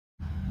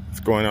What's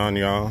going on,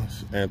 y'all?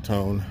 It's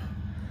Antone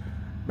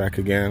back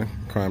again.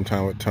 Crime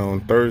Time with Tone.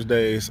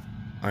 Thursdays,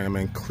 I am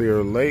in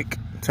Clear Lake,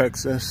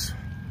 Texas,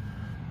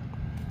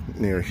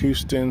 near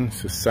Houston.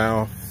 It's the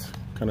south,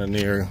 kind of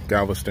near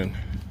Galveston.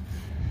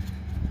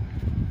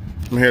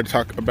 I'm here to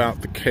talk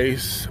about the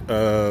case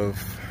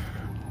of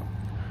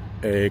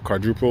a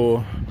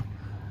quadruple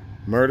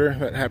murder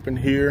that happened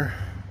here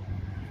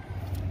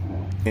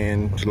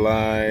in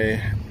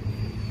July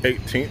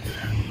 18th,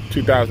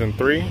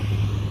 2003.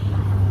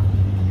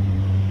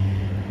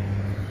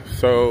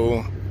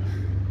 So,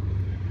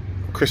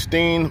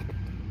 Christine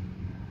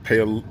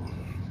Paolilla,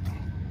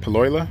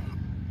 Paolilla.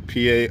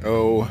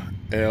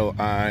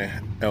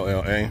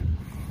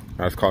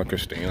 I was called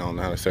Christine. I don't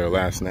know how to say her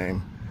last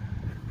name.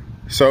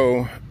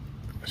 So,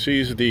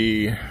 she's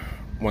the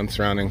one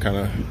surrounding kind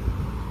of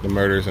the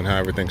murders and how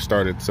everything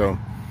started. So,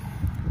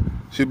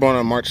 she was born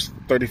on March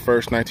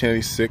 31st,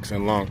 1986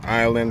 in Long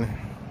Island.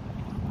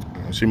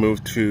 She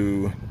moved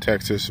to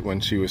Texas when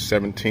she was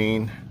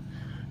 17.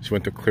 She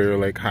went to Clear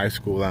Lake High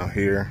School out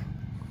here.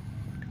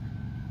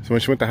 So when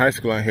she went to high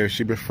school out here,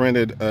 she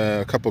befriended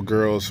a couple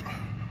girls,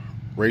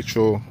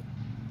 Rachel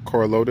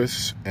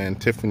Corlotis and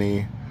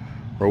Tiffany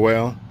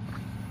Rowell.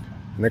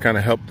 And they kind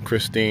of helped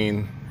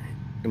Christine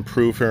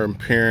improve her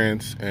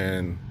appearance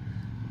and,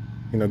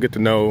 you know, get to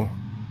know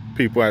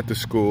people at the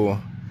school.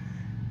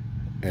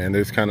 And they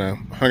just kind of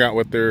hung out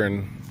with her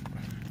and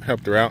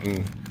helped her out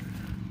and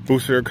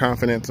boosted her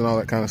confidence and all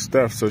that kind of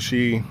stuff. So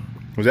she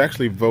was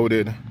actually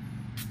voted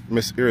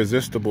Miss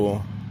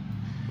Irresistible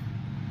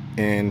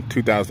in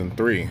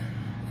 2003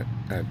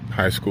 at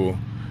high school.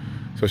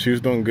 So she was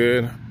doing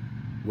good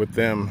with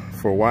them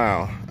for a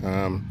while.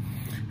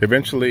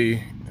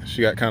 Eventually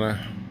she got kind of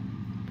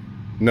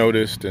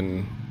noticed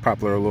and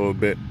popular a little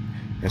bit,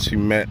 and she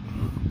met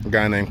a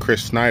guy named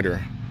Chris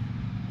Snyder,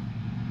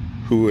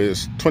 who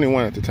is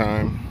 21 at the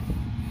time.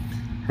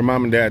 Her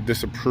mom and dad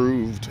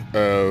disapproved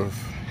of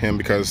him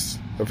because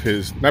of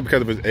his, not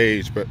because of his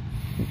age, but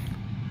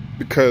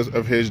because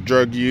of his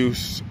drug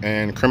use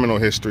and criminal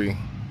history.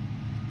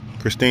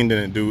 Christine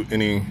didn't do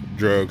any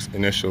drugs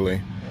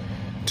initially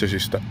until she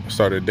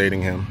started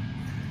dating him.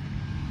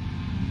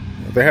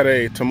 They had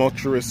a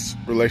tumultuous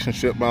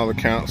relationship by all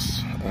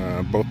accounts.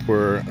 Both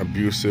were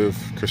abusive.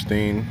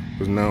 Christine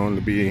was known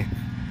to be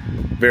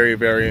very,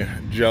 very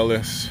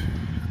jealous.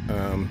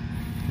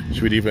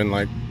 She would even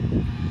like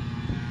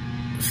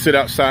sit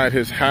outside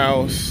his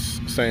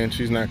house saying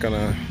she's not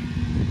gonna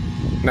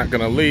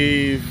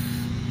leave.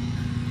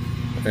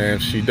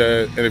 And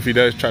if he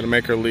does try to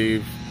make her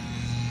leave,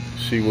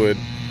 she would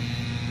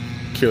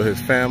kill his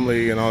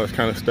family and all this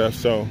kind of stuff.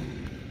 So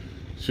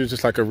she was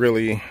just like a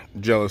really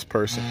jealous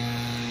person.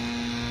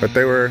 But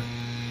they were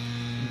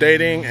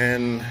dating,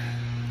 and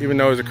even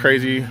though it was a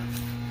crazy,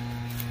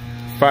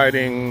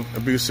 fighting,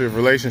 abusive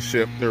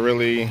relationship, they're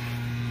really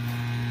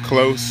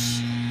close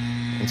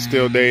and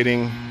still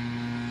dating.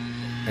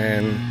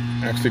 And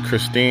actually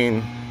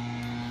Christine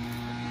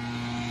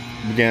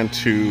began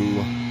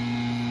to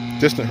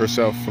distance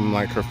herself from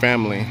like her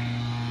family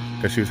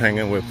because she was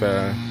hanging with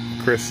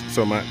Chris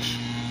so much.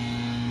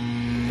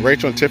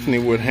 Rachel and Tiffany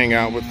would hang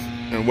out with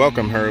and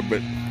welcome her, but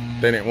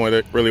they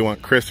didn't really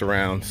want Chris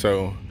around,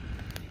 so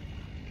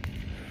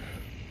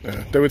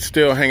they would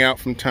still hang out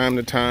from time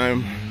to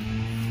time,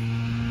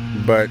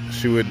 but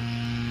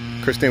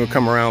Christine would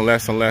come around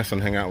less and less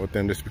and hang out with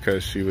them just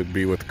because she would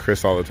be with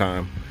Chris all the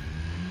time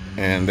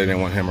and they didn't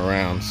want him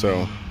around.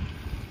 So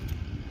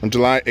on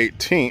July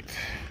 18th,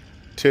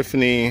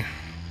 Tiffany,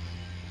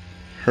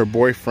 her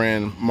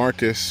boyfriend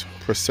Marcus,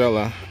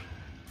 Priscilla,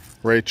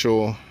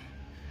 Rachel,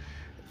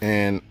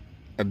 and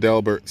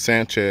Adelbert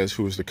Sanchez,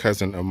 who was the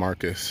cousin of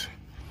Marcus,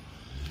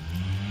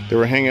 they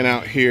were hanging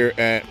out here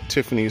at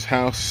Tiffany's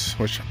house,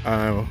 which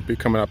I'll be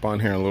coming up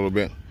on here in a little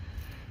bit.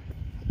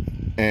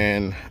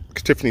 And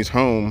Tiffany's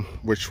home,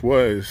 which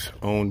was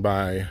owned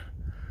by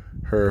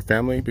her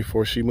family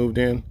before she moved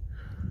in.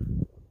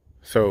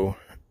 So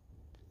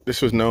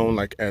this was known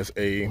like as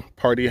a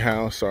party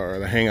house or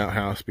the hangout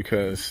house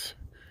because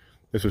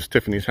this was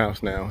Tiffany's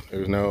house now.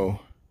 There was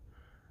no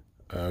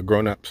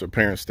grown-ups or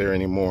parents there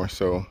anymore,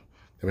 so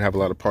they would have a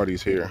lot of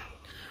parties here.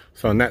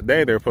 So on that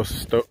day, they were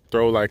supposed to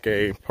throw like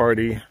a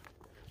party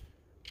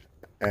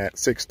at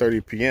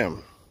 6:30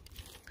 p.m.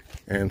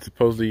 And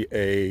supposedly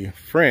a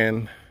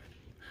friend,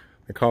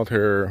 they called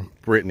her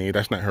Brittany.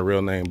 That's not her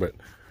real name, but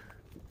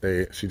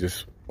she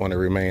just wanted to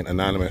remain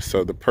anonymous.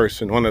 So the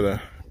person, one of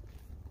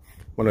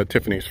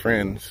Tiffany's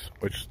friends,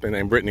 which they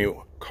named Brittany,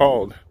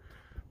 called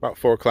about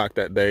 4 o'clock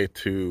that day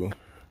to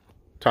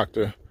talk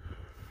to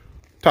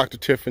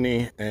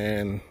Tiffany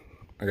and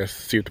I guess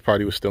see if the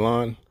party was still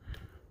on,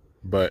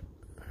 but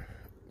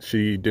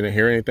she didn't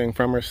hear anything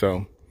from her.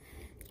 So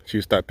she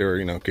just thought they were,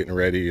 you know, getting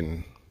ready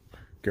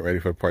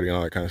for the party and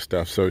all that kind of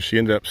stuff. So she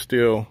ended up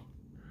still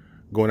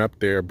going up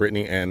there.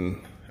 Brittany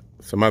and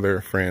some other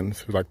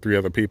friends, it was like 2 or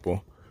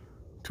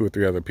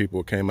 3 other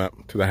people came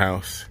up to the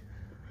house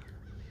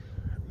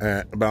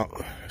at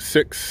about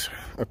 6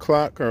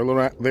 o'clock or a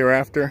little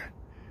thereafter.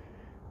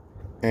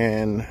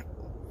 And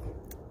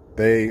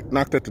They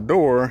knocked at the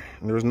door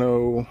and there was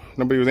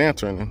nobody was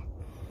answering.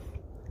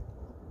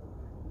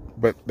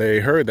 But they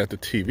heard that the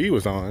TV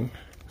was on,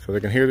 so they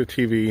can hear the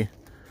TV,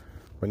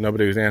 but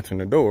nobody was answering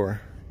the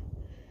door.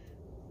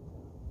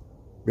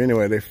 But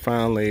anyway, they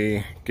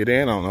finally get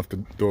in. I don't know if the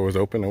door was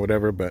open or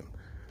whatever, but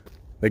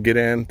they get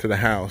into the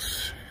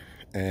house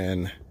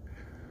and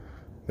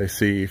they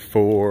see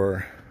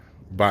 4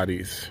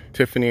 bodies.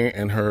 Tiffany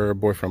and her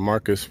boyfriend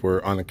Marcus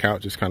were on the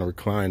couch, just kind of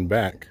reclined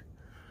back.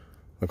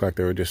 Looked like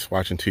they were just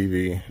watching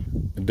TV.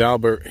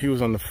 Adalbert, he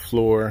was on the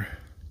floor,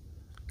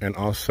 and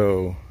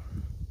also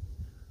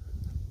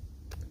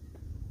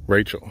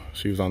Rachel,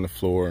 she was on the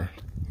floor,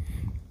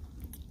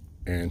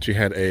 and she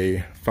had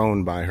a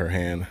phone by her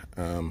hand.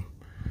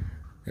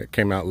 It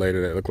came out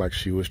later that it looked like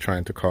she was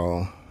trying to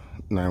call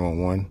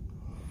 911.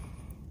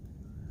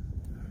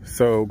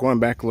 So going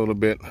back a little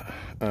bit,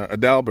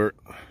 Adalbert,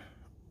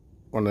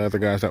 one of the other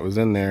guys that was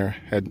in there,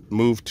 had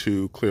moved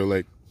to Clear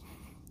Lake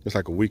just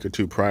like a week or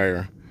 2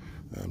 prior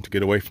to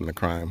get away from the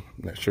crime.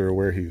 I'm not sure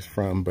where he was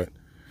from, but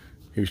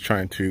he was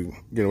trying to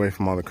get away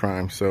from all the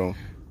crime. So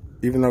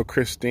even though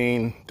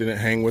Christine didn't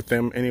hang with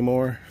them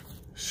anymore,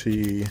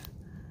 she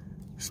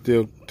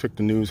still took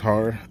the news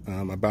hard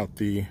about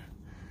the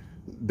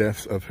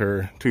deaths of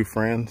her 2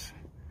 friends.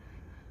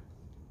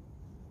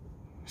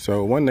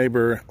 So one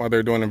neighbor, while they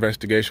were doing an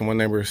investigation, one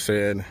neighbor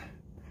said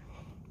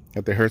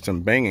that they heard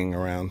some banging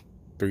around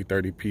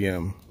 3:30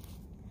 p.m.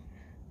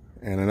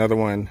 And another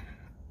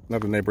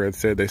neighbor had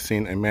said they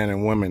seen a man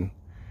and woman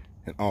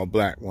in all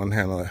black. One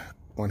had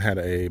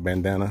a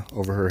bandana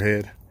over her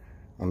head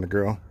on the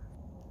girl.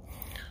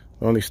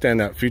 The only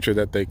standout feature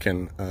that they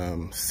can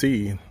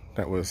see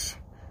that was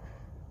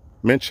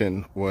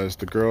mentioned was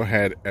the girl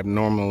had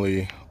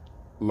abnormally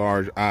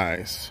large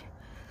eyes.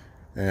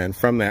 And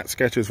from that,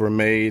 sketches were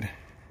made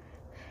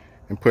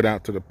and put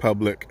out to the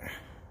public.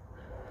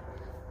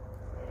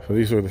 So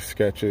these were the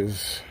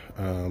sketches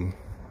that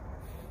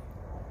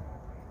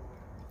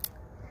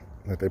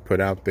they put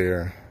out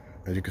there.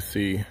 As you can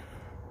see,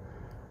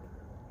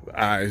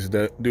 the eyes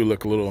do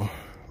look a little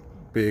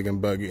big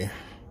and buggy.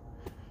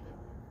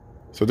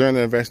 So during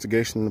the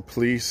investigation, the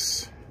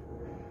police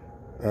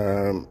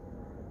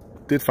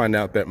did find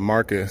out that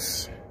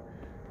Marcus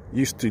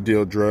used to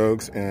deal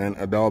drugs and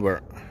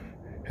Adalbert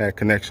had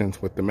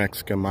connections with the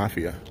Mexican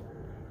mafia.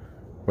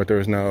 But there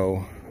was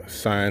no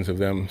signs of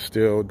them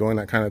still doing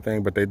that kind of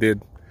thing, but they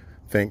did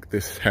think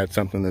this had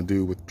something to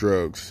do with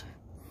drugs.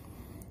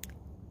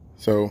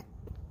 So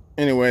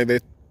anyway, they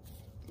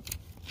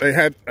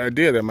had an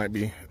idea that it might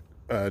be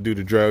due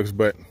to drugs,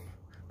 but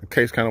the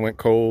case kind of went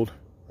cold.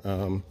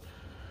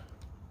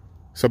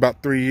 So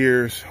about 3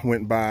 years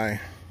went by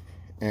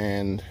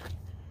and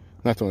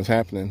nothing was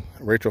happening.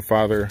 Rachel's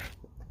father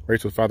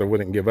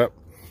wouldn't give up.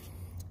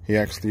 He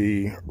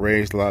actually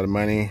raised a lot of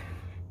money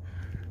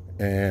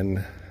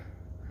and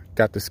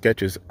got the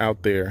sketches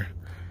out there,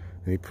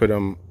 and he put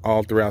them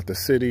all throughout the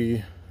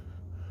city,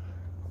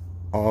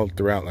 all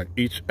throughout, like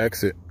each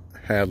exit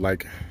had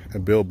like a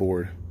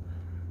billboard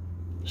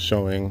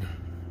showing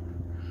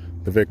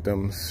the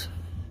victims,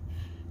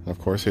 and of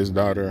course his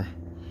daughter.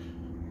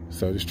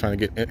 So just trying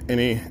to get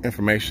any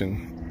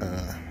information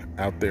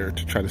out there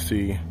to try to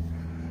see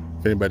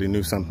if anybody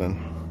knew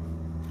something.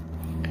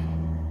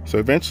 So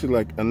eventually,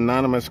 like,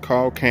 anonymous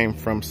call came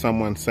from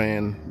someone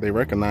saying they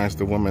recognized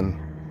the woman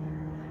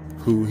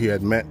who he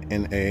had met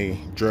in a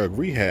drug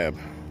rehab,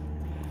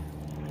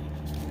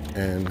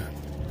 and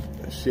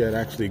she had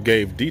actually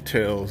gave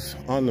details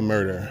on the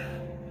murder.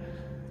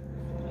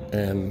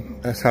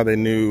 And that's how they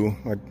knew,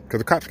 like, because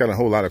the cops got a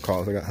whole lot of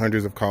calls. They got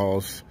hundreds of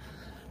calls,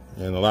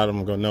 and a lot of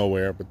them go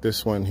nowhere. But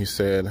this one, he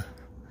said,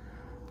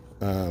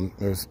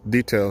 there's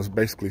details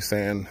basically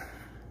saying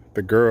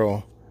the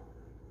girl,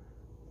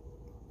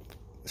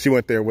 she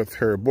went there with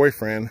her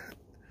boyfriend,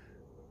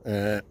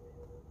 and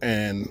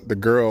the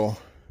girl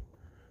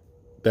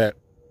that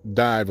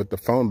died with the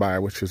phone by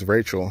her, which was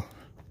Rachel,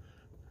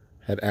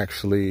 had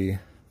actually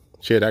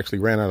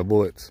ran out of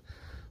bullets.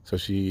 So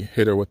she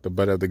hit her with the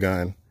butt of the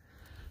gun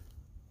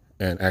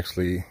and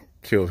actually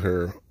killed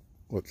her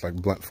with like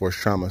blunt force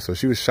trauma. So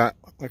she was shot,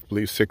 I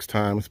believe, 6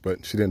 times,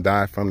 but she didn't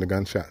die from the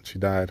gunshot. She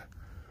died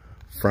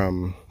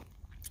from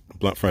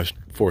blunt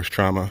force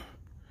trauma.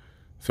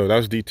 So that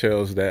was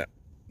details that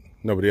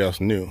nobody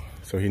else knew.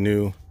 So he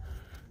knew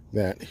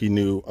that he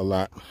knew a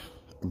lot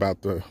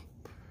about the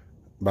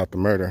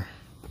murder.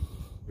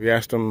 We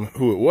asked him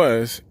who it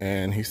was,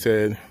 and he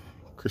said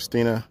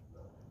Christina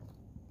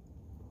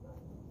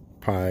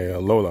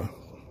Paolilla.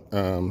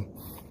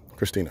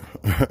 Christina.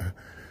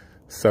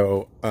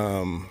 So,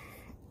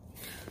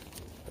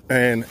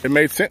 and it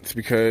made sense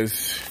because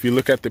if you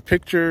look at the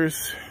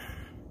pictures,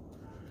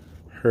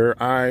 her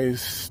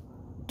eyes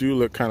do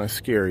look kind of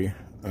scary.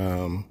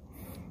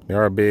 They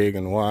are big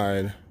and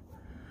wide.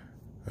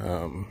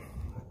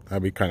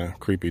 That'd be kind of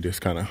creepy,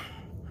 just kind of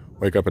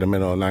wake up in the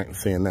middle of the night and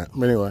seeing that.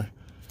 But anyway,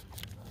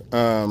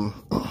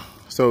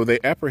 so they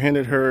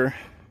apprehended her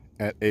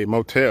at a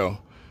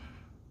motel,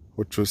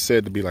 which was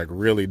said to be like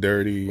really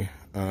dirty.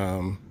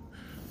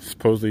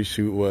 Supposedly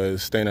she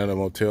was staying at a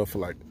motel for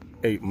like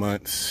 8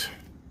 months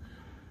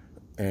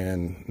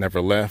and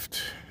never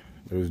left.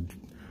 There was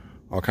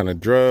all kind of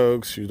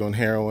drugs. She was on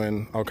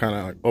heroin. All kind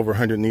of, like, over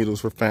 100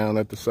 needles were found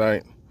at the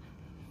site.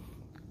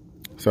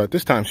 So at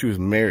this time she was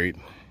married,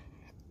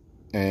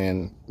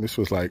 and this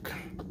was like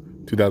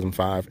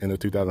 2005, end of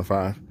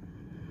 2005.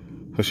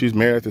 So she's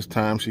married at this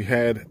time. She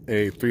had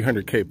a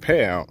 $300K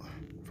payout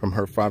from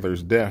her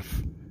father's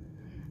death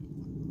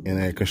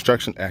in a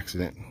construction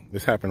accident.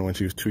 This happened when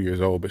she was 2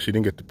 years old, but she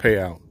didn't get the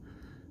payout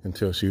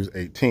until she was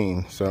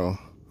 18. So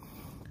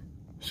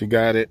she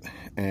got it,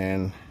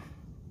 and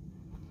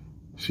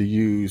she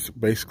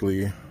used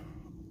basically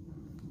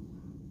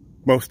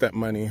most of that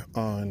money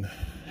on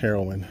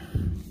heroin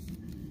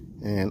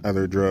and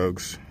other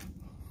drugs.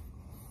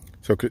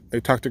 So they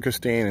talked to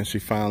Christine, and she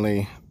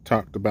finally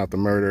talked about the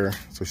murder.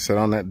 So she said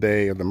on that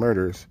day of the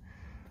murders,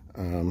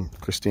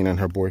 Christine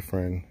and her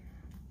boyfriend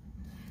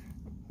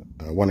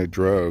wanted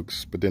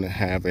drugs but didn't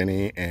have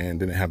any and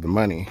didn't have the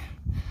money.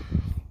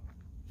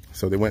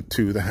 So they went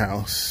to the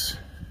house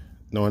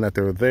knowing that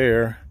they were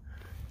there,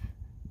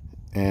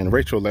 and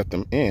Rachel let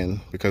them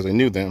in because they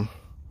knew them.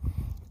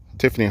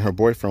 Tiffany and her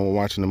boyfriend were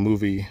watching the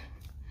movie,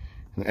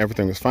 and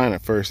everything was fine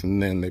at first,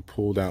 and then they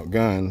pulled out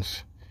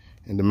guns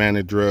and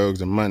demanded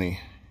drugs and money.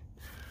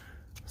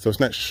 So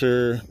they're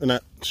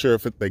not sure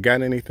if they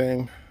got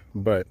anything,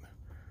 but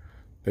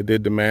they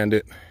did demand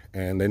it,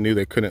 and they knew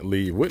they couldn't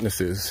leave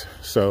witnesses,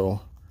 so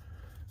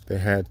they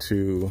had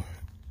to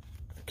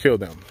kill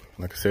them.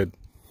 Like I said,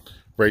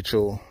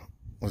 Rachel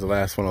was the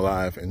last one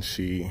alive, and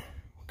she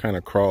kind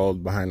of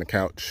crawled behind the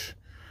couch.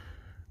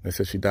 They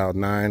said she dialed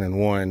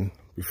 911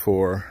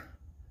 before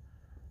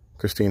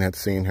Christine had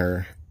seen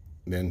her.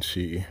 Then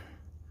she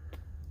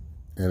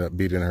ended up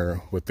beating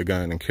her with the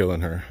gun and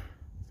killing her.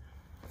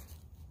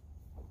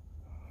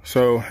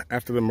 So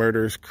after the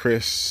murders,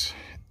 Chris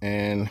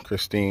and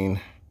Christine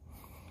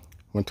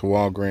went to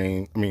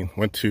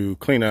went to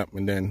clean up,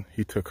 and then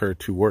he took her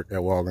to work at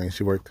Walgreens.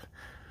 She worked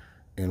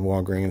in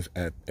Walgreens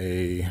at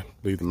I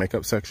believe the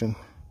makeup section.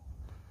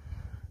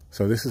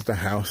 So this is the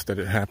house that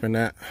it happened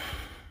at.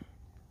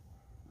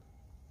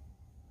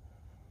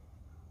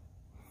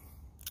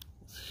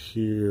 It's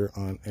here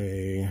on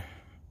a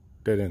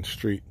dead-end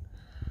street.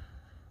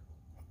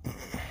 So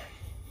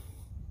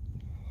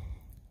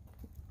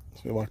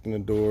we walked in the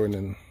door, and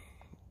then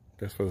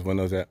that's where those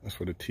windows at. That's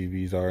where the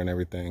TVs are and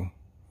everything.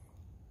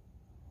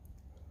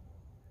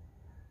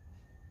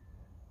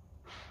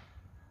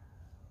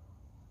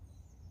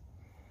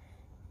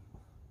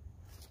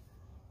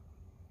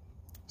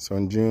 So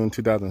in June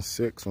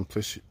 2006, when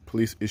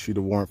police issued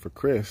a warrant for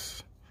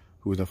Chris,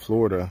 who was in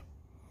Florida,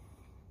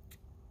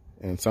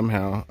 and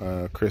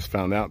somehow Chris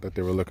found out that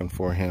they were looking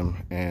for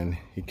him, and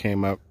he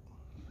came up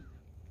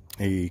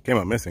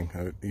missing.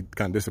 He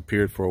kind of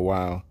disappeared for a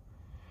while.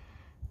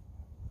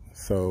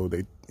 So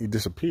he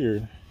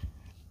disappeared,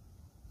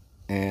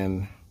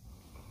 and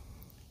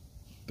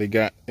they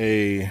got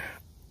a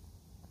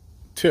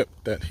tip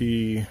that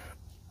he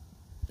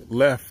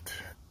left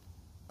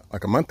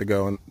like a month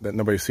ago, and that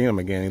nobody's seen him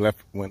again. He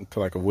went to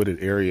like a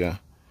wooded area.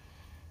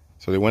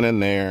 So they went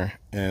in there,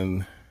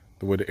 and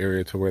the wooded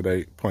area to where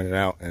they pointed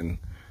out, and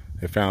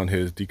they found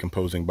his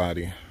decomposing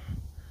body.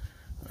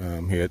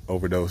 He had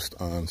overdosed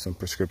on some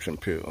prescription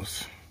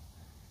pills.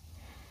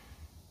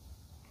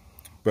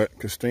 But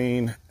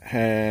Christine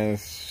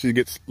she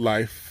gets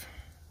life,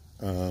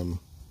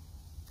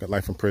 got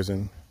life in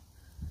prison.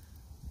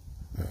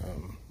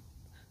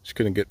 She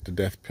couldn't get the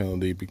death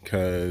penalty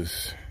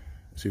because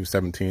she was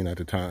 17 at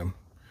the time.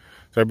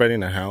 So everybody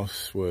in the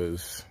house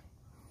was,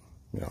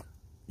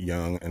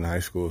 young in high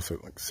school, so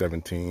like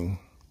 17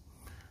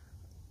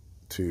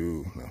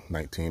 to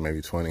 19,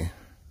 maybe 20.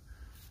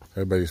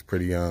 Everybody's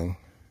pretty young.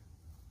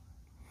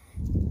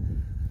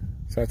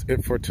 So that's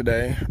it for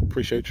today.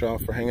 Appreciate y'all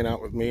for hanging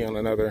out with me on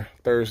another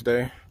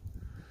Thursday.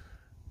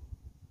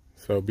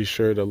 So be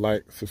sure to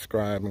like,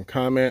 subscribe, and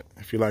comment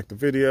if you like the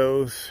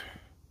videos.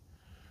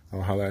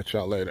 I'll holler at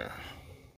y'all later.